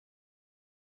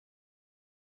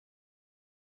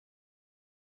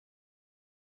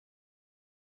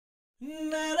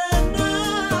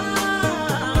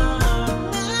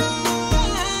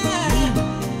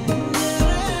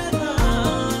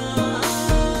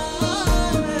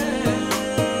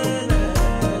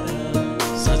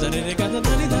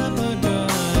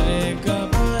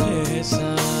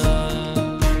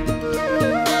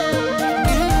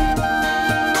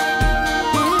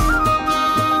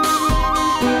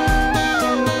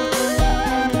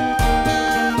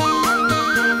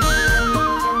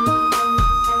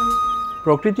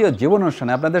প্রকৃতি ও জীবন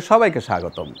অনুষ্ঠানে আপনাদের সবাইকে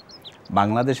স্বাগতম।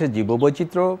 বাংলাদেশের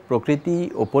জীববৈচিত্র্য, প্রকৃতি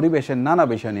ও পরিবেশের নানা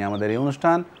বিষয় নিয়ে আমাদের এই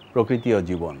অনুষ্ঠান প্রকৃতি ও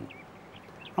জীবন।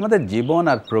 আমাদের জীবন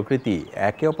আর প্রকৃতি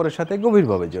একে অপরের সাথে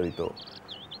গভীরভাবে জড়িত।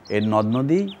 এর নদ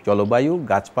নদী, জলবায়ু,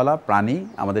 গাছপালা, প্রাণী,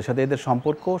 আমাদের সাথে এদের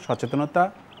সম্পর্ক, সচেতনতা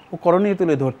ও করণীয়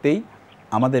তুলে ধরতেই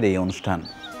আমাদের এই অনুষ্ঠান।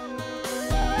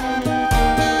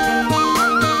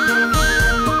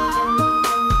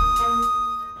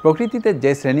 প্রকৃতিতে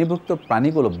যে শ্রেণীভুক্ত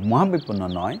প্রাণীগুলো মহাবিপন্ন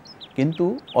নয় কিন্তু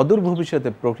অদূর ভবিষ্যতে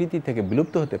প্রকৃতি থেকে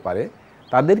বিলুপ্ত হতে পারে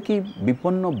তাদেরকেই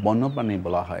বিপন্ন বন্যপ্রাণী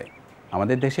বলা হয়।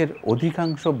 আমাদের দেশের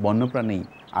অধিকাংশ বন্যপ্রাণী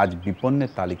আজ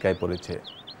বিপন্নের তালিকায় পড়েছে।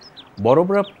 বড়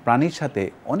বড় প্রাণীর সাথে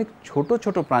অনেক ছোট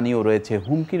ছোট প্রাণীও রয়েছে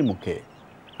হুমকির মুখে।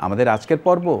 আমাদের আজকের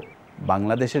পর্ব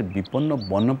বাংলাদেশের বিপন্ন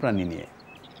বন্যপ্রাণী নিয়ে।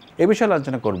 এ বিষয়ে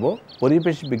আলোচনা করব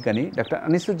পরিবেশ বিজ্ঞানী ডক্টর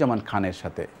আনিসুজ্জামান খানের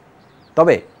সাথে।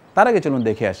 তবে তার আগে চলুন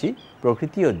দেখে আসি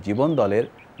প্রকৃতি ও জীবন দলের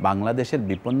বাংলাদেশের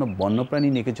বিপন্ন বন্যপ্রাণী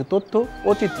নিয়ে কিছু তথ্য ও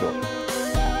চিত্র।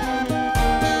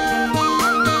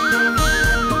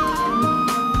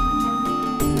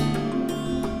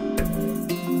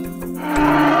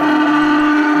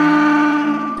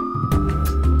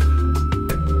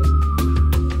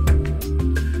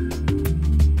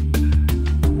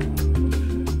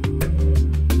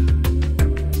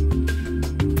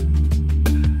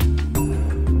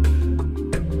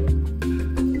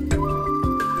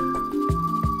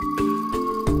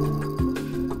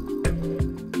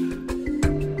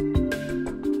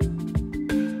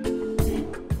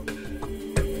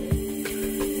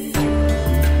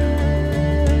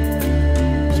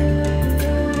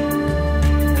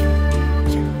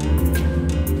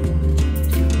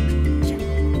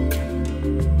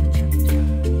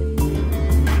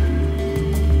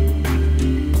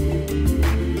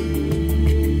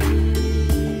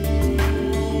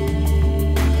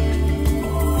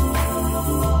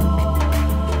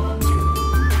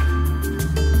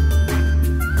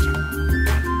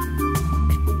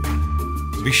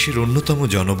 বিশ্বের অন্যতম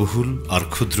জনবহুল আর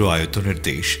ক্ষুদ্র আয়তনের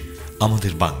দেশ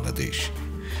আমাদের বাংলাদেশ,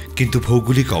 কিন্তু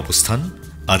ভৌগোলিক অবস্থান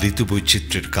আর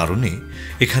ঋতুবৈচিত্র্যের কারণে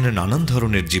এখানে নানান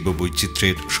ধরনের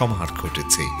জীববৈচিত্র্যের সমাহার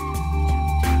ঘটেছে।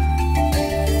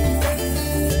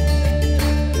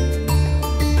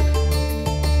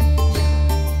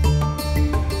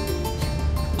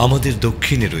 আমাদের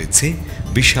দক্ষিণে রয়েছে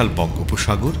বিশাল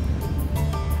বঙ্গোপসাগর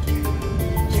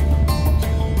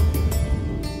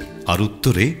আর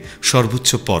উত্তরে সর্বোচ্চ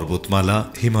পর্বতমালা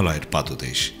হিমালয়ের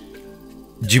পাদদেশ।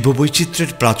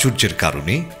 জীববৈচিত্র্যের প্রাচুর্যের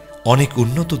কারণে অনেক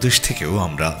উন্নত দেশ থেকেও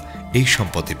আমরা এই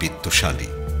সম্পদে বিত্তশালী।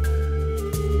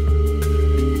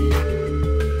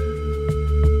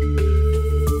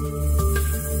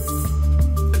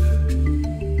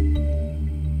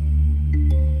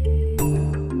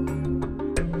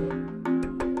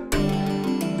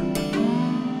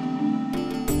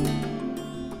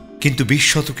 কিন্তু 20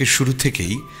 শতকের শুরু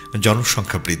থেকেই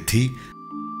জনসংখ্যা বৃদ্ধি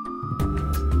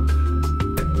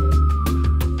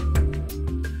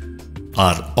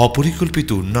আর অপরিকল্পিত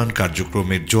উন্নয়ন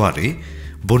কার্যক্রমের জোয়ারে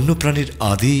বন্যপ্রাণীর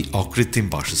আদি অকৃত্রিম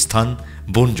বাসস্থান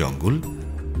বন জঙ্গল,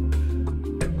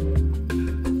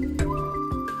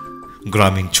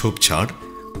 গ্রামীণ ঝোপঝাড়,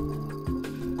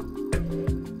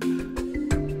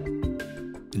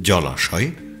 জলাশয়,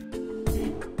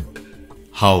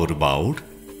 হাওর বাওড়,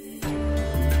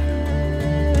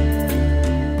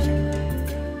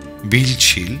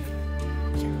 বিলঝিল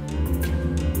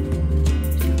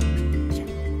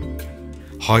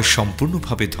হয়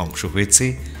সম্পূর্ণভাবে ধ্বংস হয়েছে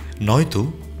নয়তো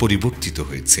পরিবর্তিত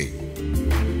হয়েছে।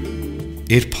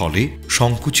 এর ফলে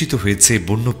সংকুচিত হয়েছে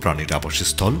বন্যপ্রাণীর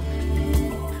আবাসস্থল,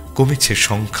 কমেছে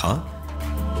সংখ্যা,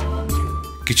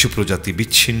 কিছু প্রজাতি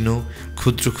বিচ্ছিন্ন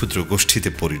ক্ষুদ্র ক্ষুদ্র গোষ্ঠীতে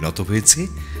পরিণত হয়েছে,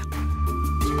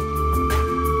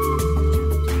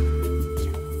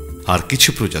 আর কিছু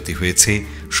প্রজাতি হয়েছে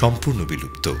সম্পূর্ণ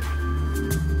বিলুপ্ত।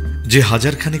 যে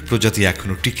হাজারখানেক প্রজাতি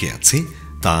এখনো টিকে আছে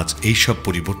তা আজ এইসব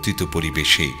পরিবর্তিত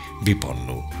পরিবেশে বিপন্ন।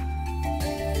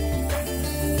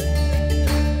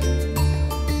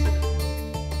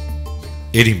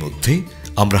 এরই মধ্যে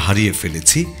আমরা হারিয়ে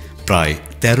ফেলেছি প্রায়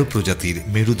 13 প্রজাতির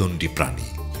মেরুদণ্ডী প্রাণী।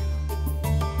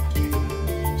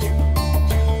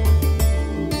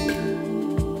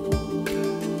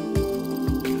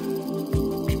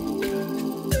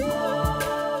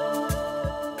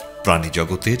 প্রাণী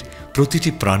জগতের প্রতিটি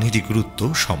প্রাণীরই গুরুত্ব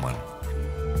সমান।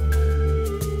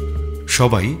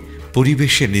 সবাই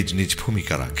পরিবেশে নিজ নিজ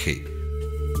ভূমিকা রাখে।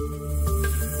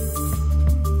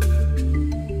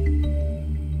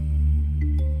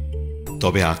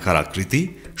 তবে আকার আকৃতি,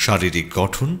 শারীরিক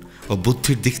গঠন ও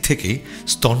বুদ্ধির দিক থেকে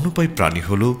স্তন্যপায়ী প্রাণী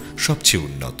হল সবচেয়ে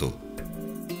উন্নত।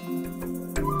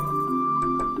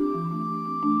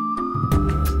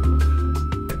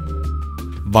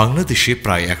 বাংলাদেশে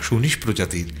প্রায় 119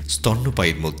 প্রজাতির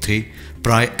স্তন্যপায়ীর মধ্যে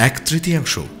প্রায়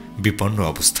 1/3 বিপন্ন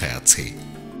অবস্থায় আছে।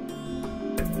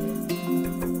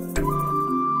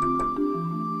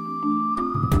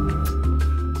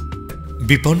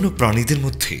 বিপন্ন প্রাণীদের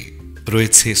মধ্যে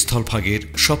রয়েছে স্থলভাগের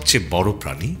সবচেয়ে বড়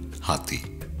প্রাণী হাতি।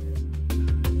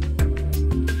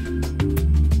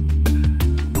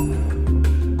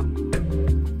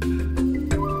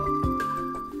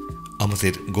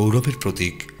 আমাদের গৌরবের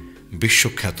প্রতীক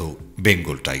বিশ্বখ্যাত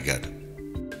বেঙ্গল টাইগার।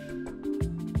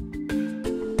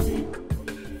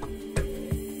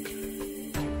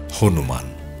 হনুমান,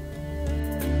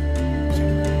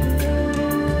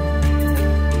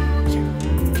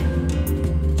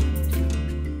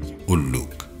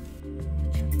 উল্লুক,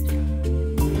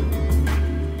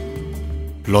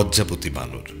 লজ্জাপতি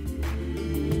বানর,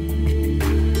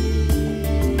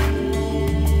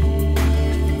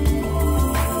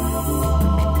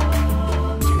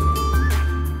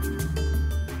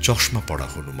 চশমা পড়া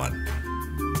হনুমান,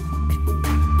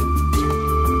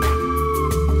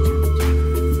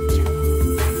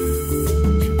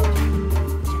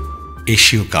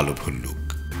 এশীয় কালো ভল্লুক,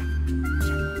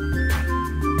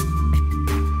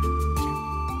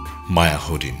 মায়া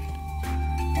হরিণ,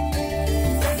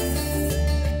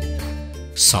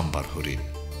 সাম্বার হরিণ,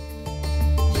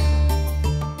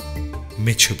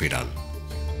 মেছো বিড়াল,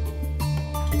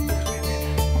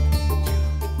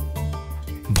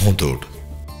 ভোঁদড়,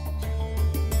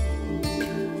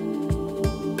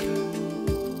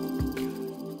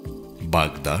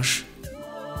 বাগদাস,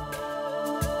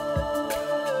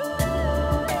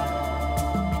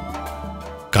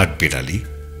 কাঠবিড়ালি,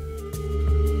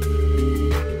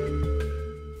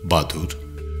 বাদুর,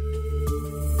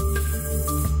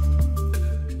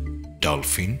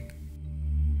 ডলফিন,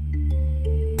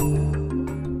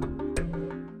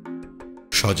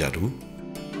 সজারু,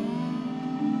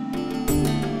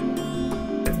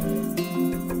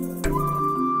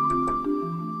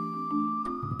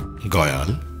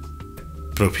 গয়াল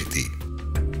প্রভৃতি।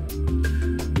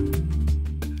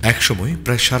 একসময়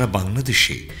প্রায় সারা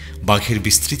বাংলাদেশে বাঘের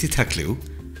বিস্তৃতি থাকলেও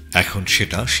এখন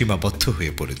সেটা সীমাবদ্ধ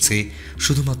হয়ে পড়েছে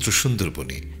শুধুমাত্র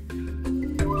সুন্দরবনে।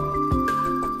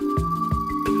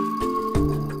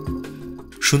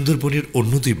 সুন্দরবনের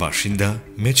অন্য দুই বাসিন্দা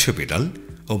মেছো বিড়াল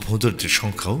ও ভোঁদড়দের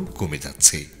সংখ্যাও কমে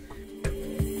যাচ্ছে।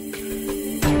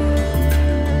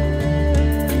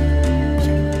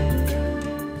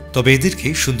 তবে এদেরকে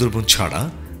সুন্দরবন ছাড়া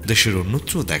দেশের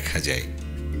অন্যত্র দেখা যায়।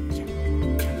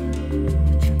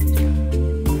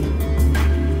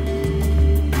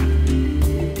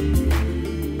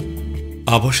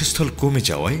 আবাসস্থল কমে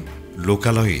যাওয়ায়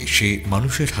লোকালয়ে এসে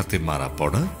মানুষের হাতে মারা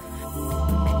পড়া,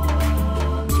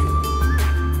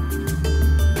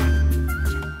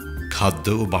 খাদ্য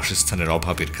ও বাসস্থানের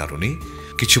অভাবের কারণে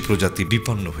কিছু প্রজাতি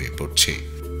বিপন্ন হয়ে পড়ছে।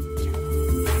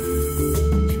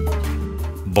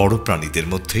 বড় প্রাণীদের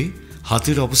মধ্যে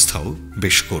হাতির অবস্থাও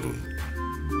বেশ করুণ।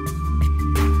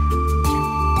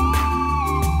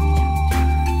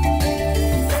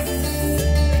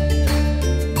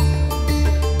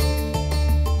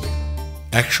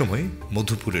 একসময়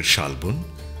মধুপুরের শালবন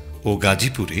ও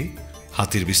গাজীপুরে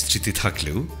হাতির বিস্তৃতি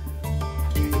থাকলেও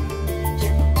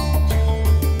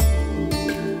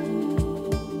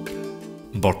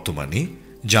বর্তমানে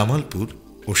জামালপুর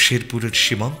ও শেরপুরের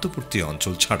সীমান্তবর্তী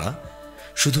অঞ্চল ছাড়া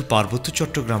শুধু পার্বত্য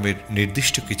চট্টগ্রামের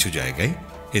নির্দিষ্ট কিছু জায়গায়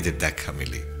এদের দেখা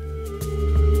মেলে।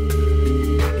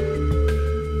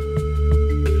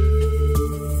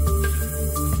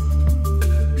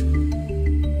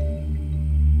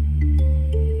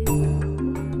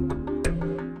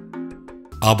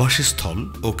 আবাসস্থল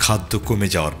ও খাদ্য কমে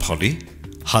যাওয়ার ফলে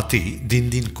হাতি দিন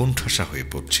দিন কোণঠাসা হয়ে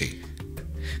পড়ছে।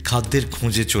 খাদ্যের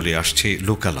খোঁজে চলে আসছে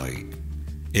লোকালয়ে।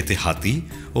 এতে হাতি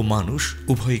ও মানুষ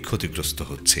উভয়ই ক্ষতিগ্রস্ত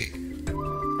হচ্ছে।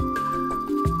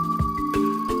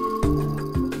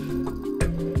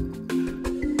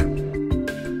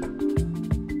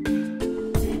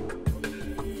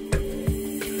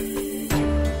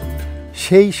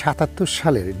 সেই ৭৭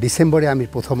 সালের ডিসেম্বরে আমি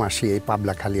প্রথম আসি এই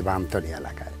পাবলাখালী বা আমতলী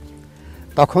এলাকায়।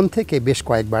 তখন থেকে বেশ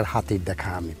কয়েকবার হাতির দেখা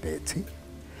আমি পেয়েছি।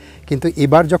 কিন্তু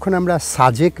এবার যখন আমরা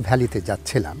সাজেক ভ্যালিতে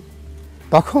যাচ্ছিলাম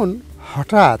তখন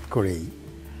হঠাৎ করেই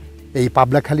এই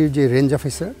পাবলাখালীর যে রেঞ্জ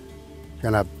অফিসার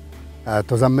জনাব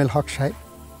তোজাম্মেল হক সাহেব,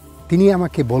 তিনি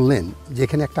আমাকে বললেন যে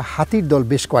এখানে একটা হাতির দল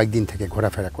বেশ কয়েকদিন থেকে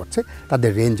ঘোরাফেরা করছে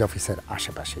তাদের রেঞ্জ অফিসের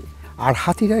আশেপাশে। আর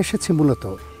হাতিরা এসেছে মূলত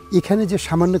এখানে যে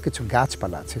সামান্য কিছু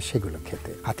গাছপালা আছে সেগুলো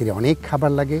খেতে। হাতিরা অনেক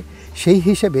খাবার লাগে, সেই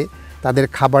হিসেবে তাদের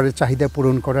খাবারের চাহিদা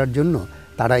পূরণ করার জন্য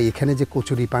তারা এখানে যে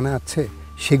কচুরিপানা আছে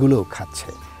সেগুলোও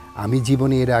খাচ্ছে। আমি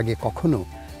জীবনে এর আগে কখনো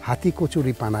হাতি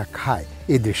কচুরিপানা খায়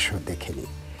এই দৃশ্য দেখিনি।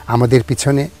 আমাদের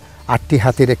পিছনে 8টি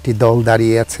হাতির একটি দল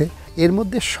দাঁড়িয়ে আছে। এর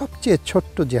মধ্যে সবচেয়ে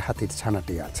ছোট্ট যে হাতির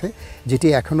ছানাটি আছে, যেটি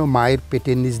এখনও মায়ের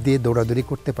পেটের নিচ দিয়ে দৌড়াদৌড়ি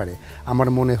করতে পারে, আমার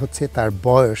মনে হচ্ছে তার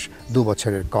বয়স 2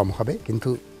 বছরের কম হবে। কিন্তু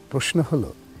প্রশ্ন হলো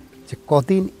যে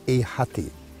কদিন এই হাতি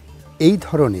এই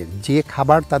ধরনের যে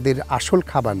খাবার তাদের আসল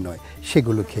খাবার নয়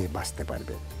সেগুলো খেয়ে বাঁচতে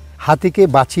পারবে। হাতিকে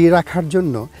বাঁচিয়ে রাখার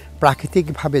জন্য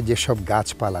প্রাকৃতিকভাবে যেসব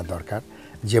গাছপালা দরকার,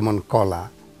 যেমন কলা,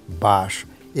 বাঁশ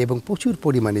এবং প্রচুর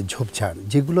পরিমাণে ঝোপঝাড়,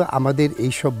 যেগুলো আমাদের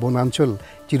এইসব বনাঞ্চল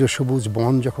চিরসবুজ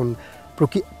বন যখন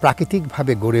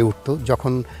প্রাকৃতিকভাবে গড়ে উঠত,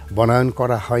 যখন বনায়ন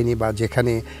করা হয়নি বা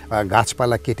যেখানে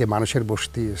গাছপালা কেটে মানুষের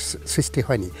বসতি সৃষ্টি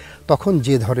হয়নি, তখন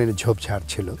যে ধরনের ঝোপঝাড়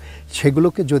ছিল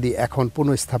সেগুলোকে যদি এখন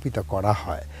পুনঃস্থাপিত করা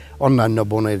হয় অন্যান্য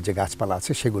বনের যে গাছপালা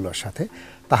আছে সেগুলোর সাথে,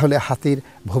 তাহলে হাতির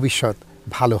ভবিষ্যৎ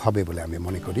ভালো হবে বলে আমি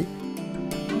মনে করি।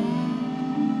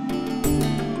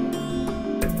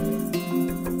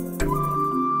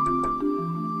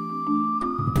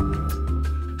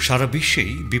 সারা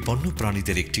বিশ্বেই বিপন্ন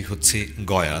প্রাণীদের একটি হচ্ছে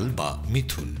গয়াল বা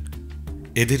মিথুন।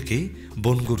 এদেরকে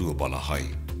বনগরুও বলা হয়।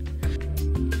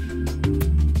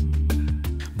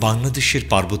 বাংলাদেশের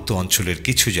পার্বত্য অঞ্চলের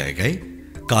কিছু জায়গায়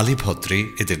কালীভদ্রে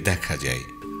এদের দেখা যায়।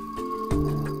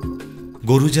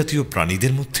 গরু জাতীয়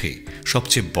প্রাণীদের মধ্যে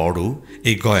সবচেয়ে বড়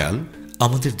এই গয়াল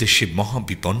আমাদের দেশে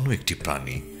মহাবিপন্ন একটি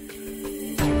প্রাণী।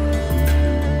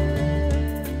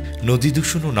 নদী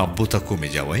দূষণ ও নাব্যতা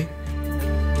কমে যাওয়ায়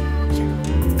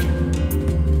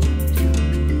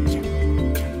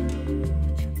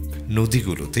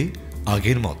নদীগুলোতে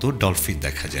আগের মতো ডলফিন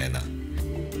দেখা যায় না।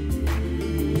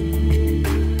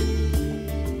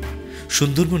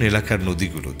 সুন্দরবন এলাকার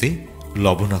নদীগুলোতে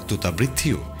লবণাক্ততা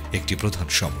বৃদ্ধিও একটি প্রধান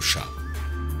সমস্যা।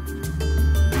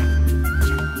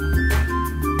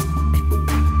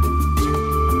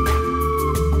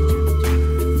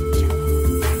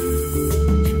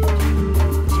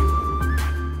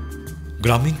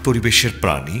 গ্রামীণ পরিবেশের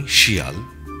প্রাণী শিয়াল,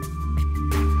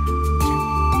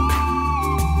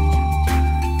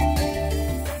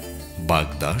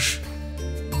 বাগদাস,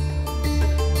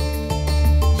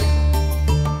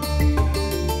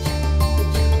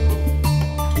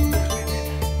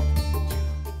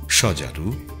 সজারু,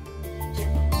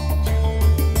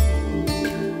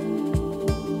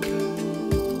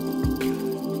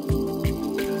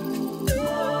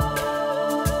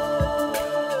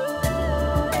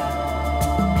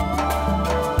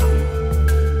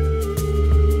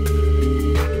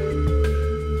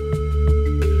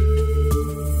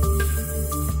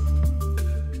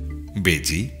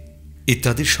 বেজি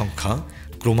ইত্যাদির সংখ্যা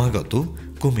ক্রমাগত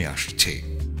কমে আসছে।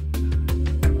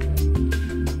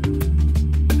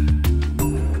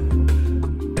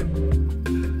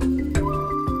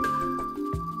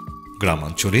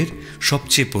 গ্রামাঞ্চলের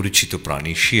সবচেয়ে পরিচিত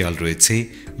প্রাণী শিয়াল রয়েছে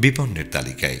বিপন্নের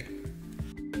তালিকায়।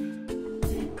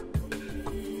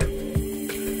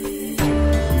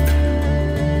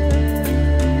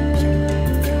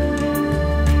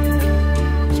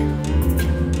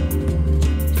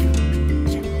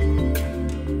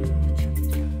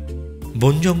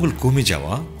 বন জঙ্গল কমে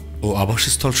যাওয়া ও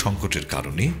আবাসস্থল সংকটের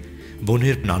কারণে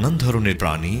বনের নানান ধরনের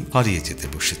প্রাণী হারিয়ে যেতে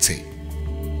বসেছে।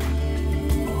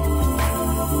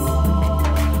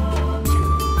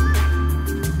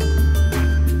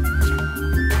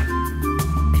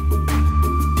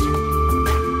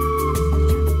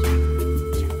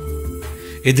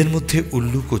 এদের মধ্যে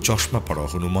উল্লুক ও চশমা পড়া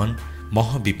হনুমান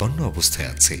মহাবিপন্ন অবস্থায়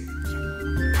আছে।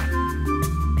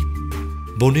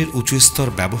 বনের উঁচু স্তর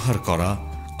ব্যবহার করা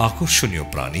আকর্ষণীয়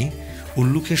প্রাণী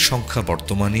উল্লুকের সংখ্যা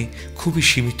বর্তমানে খুবই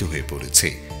সীমিত হয়ে পড়েছে।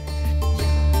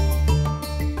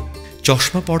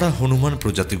 চশমা পড়া হনুমান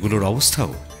প্রজাতিগুলোর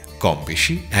অবস্থাও কম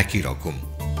বেশি একই রকম।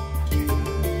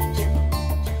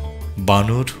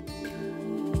 বানর,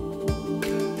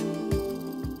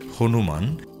 হনুমান,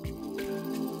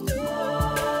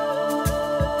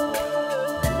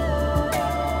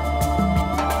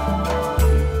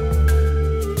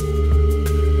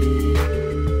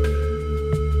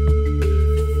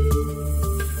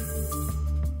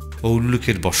 ও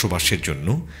উল্লুকের বসবাসের জন্য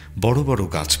বড় বড়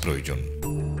গাছ প্রয়োজন।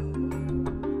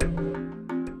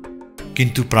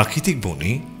 কিন্তু প্রাকৃতিক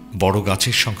বনে বড়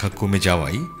গাছের সংখ্যা কমে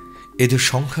যাওয়াই এদের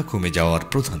সংখ্যা কমে যাওয়ার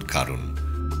প্রধান কারণ।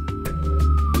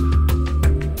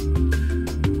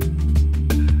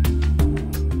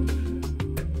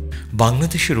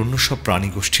 বাংলাদেশের অন্য সব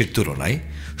প্রাণীগোষ্ঠীর তুলনায়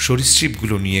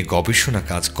সরীসৃপগুলো নিয়ে গবেষণা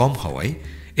কাজ কম হওয়ায়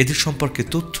এদের সম্পর্কে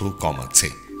তথ্য কম আছে।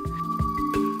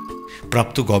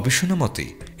 প্রাপ্ত গবেষণা মতে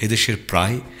এদেশের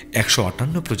প্রায়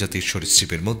 158 প্রজাতির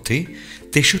সরীসৃপের মধ্যে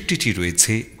 63টি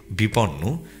রয়েছে বিপন্ন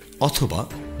অথবা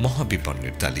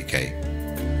মহাবিপন্নের তালিকায়।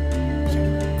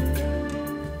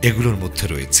 এগুলোর মধ্যে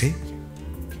রয়েছে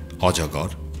অজগর,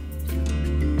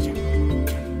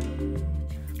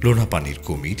 লোনা পানির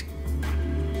কুমির,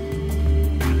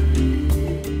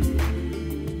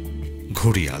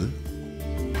 ঘড়িয়াল,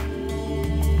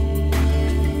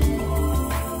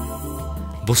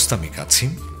 বোস্তামি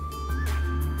কাছিম,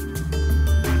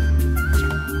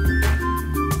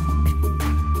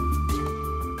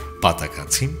 পাতা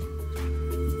কাছিম,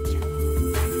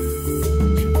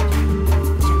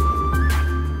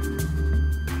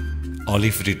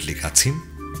 অলিভ রিডলি কাছিম,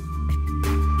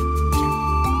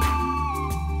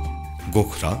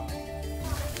 গোখরা,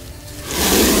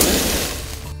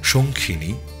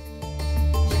 শঙ্খিনী,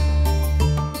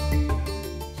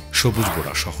 সবুজ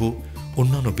গোড়া সহ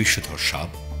অন্যান্য বিষধর সাপ,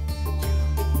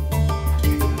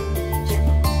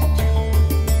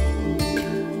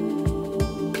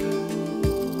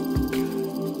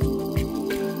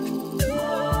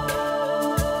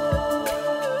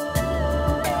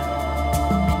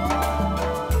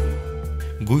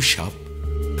 গুইসাপ,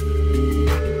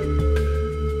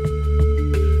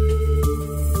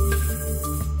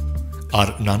 আর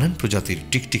নানান প্রজাতির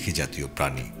টিকটিকি জাতীয়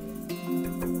প্রাণী।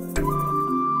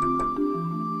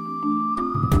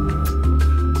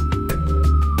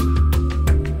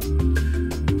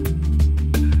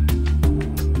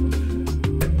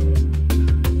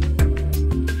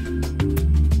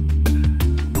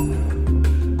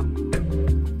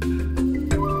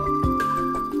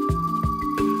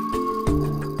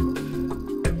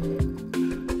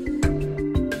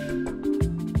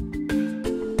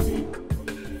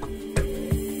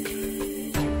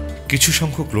 কিছু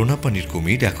সংখ্যক লোনা পানির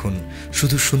কুমির এখন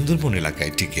শুধু সুন্দরবন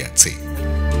এলাকায় টিকে আছে।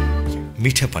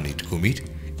 মিঠা পানির কুমির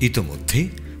ইতোমধ্যে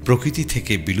প্রকৃতি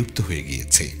থেকে বিলুপ্ত হয়ে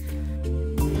গিয়েছে।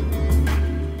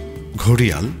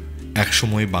 ঘড়িয়াল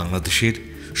একসময় বাংলাদেশের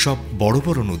সব বড়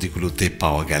বড় নদীগুলোতে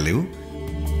পাওয়া গেলেও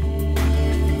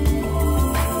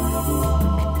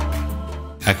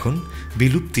এখন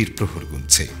বিলুপ্তির প্রহর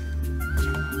গুনছে।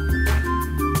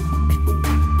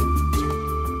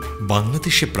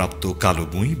 বাংলাদেশে প্রাপ্ত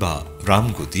কালোগুই বা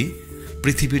রামগতি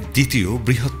পৃথিবীর দ্বিতীয়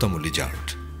বৃহত্তম লিজার্ড।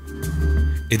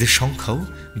 এদের সংখ্যাও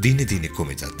দিনে দিনে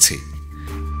কমে যাচ্ছে।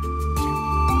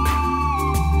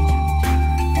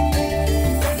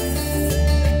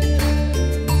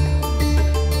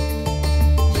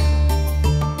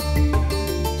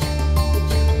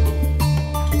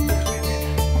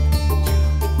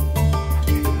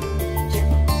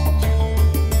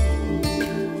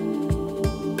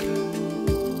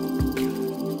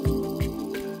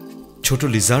 ছোট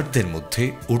লিজার্ডদের মধ্যে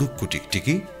উড়ুক্কু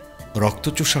টিকটিকি,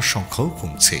 রক্তচোষার সংখ্যাও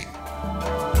কমছে।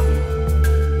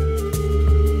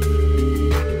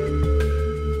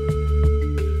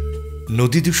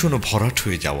 নদী দূষণ ও ভরাট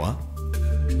হয়ে যাওয়া,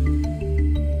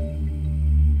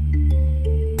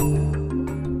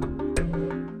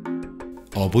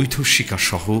 অবৈধ শিকার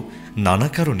সহ নানা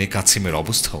কারণে কাছিমের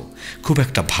অবস্থাও খুব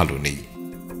একটা ভালো নেই।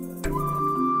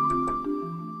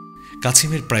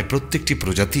 কাছিমের প্রায় প্রত্যেকটি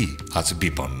প্রজাতি আজ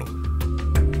বিপন্ন।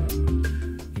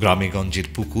 গ্রামেগঞ্জের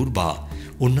পুকুর বা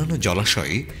অন্যান্য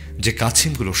জলাশয়ে যে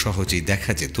কাছিমগুলো সহজেই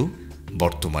দেখা যেত,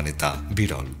 বর্তমানে তা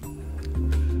বিরল।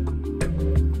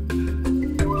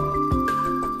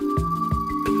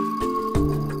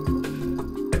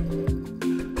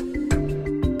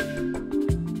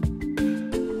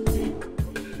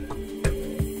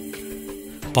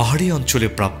 পাহাড়ি অঞ্চলে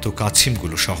প্রাপ্ত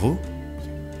কাছিমগুলো সহ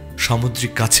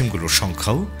সামুদ্রিক কাছিমগুলোর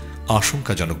সংখ্যাও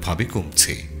আশঙ্কাজনকভাবে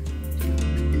কমছে।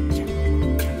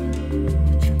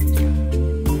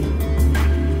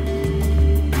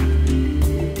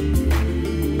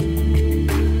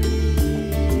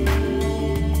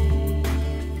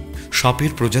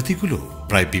 সাপের প্রজাতিগুলো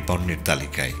প্রায় বিপন্নের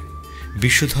তালিকায়।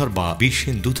 বিষধর বা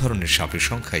বিষহীন দু ধরনের সাপের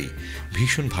সংখ্যাই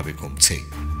ভীষণভাবে কমছে।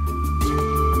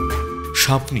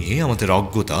 সাপ নিয়ে আমাদের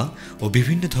অজ্ঞতা ও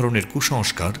বিভিন্ন ধরনের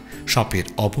কুসংস্কার সাপের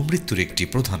অপমৃত্যুর একটি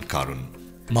প্রধান কারণ।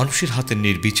 মানুষের হাতে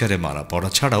নির্বিচারে মারা পড়া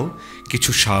ছাড়াও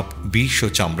কিছু সাপ বিষ ও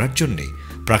চামড়ার জন্য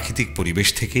প্রাকৃতিক পরিবেশ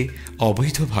থেকে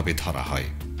অবৈধভাবে ধরা হয়।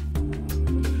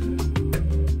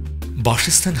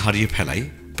 বাসস্থান হারিয়ে ফেলায়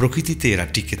প্রকৃতিতে এরা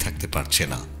টিকে থাকতে পারছে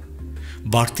না।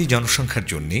 বাড়তি জনসংখ্যার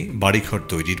জন্য বাড়িঘর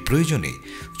তৈরির প্রয়োজনে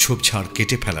ঝোপঝাড়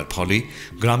কেটে ফেলার ফলে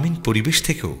গ্রামীণ পরিবেশ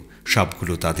থেকেও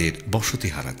সাপগুলো তাদের বসতি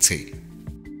হারাচ্ছে।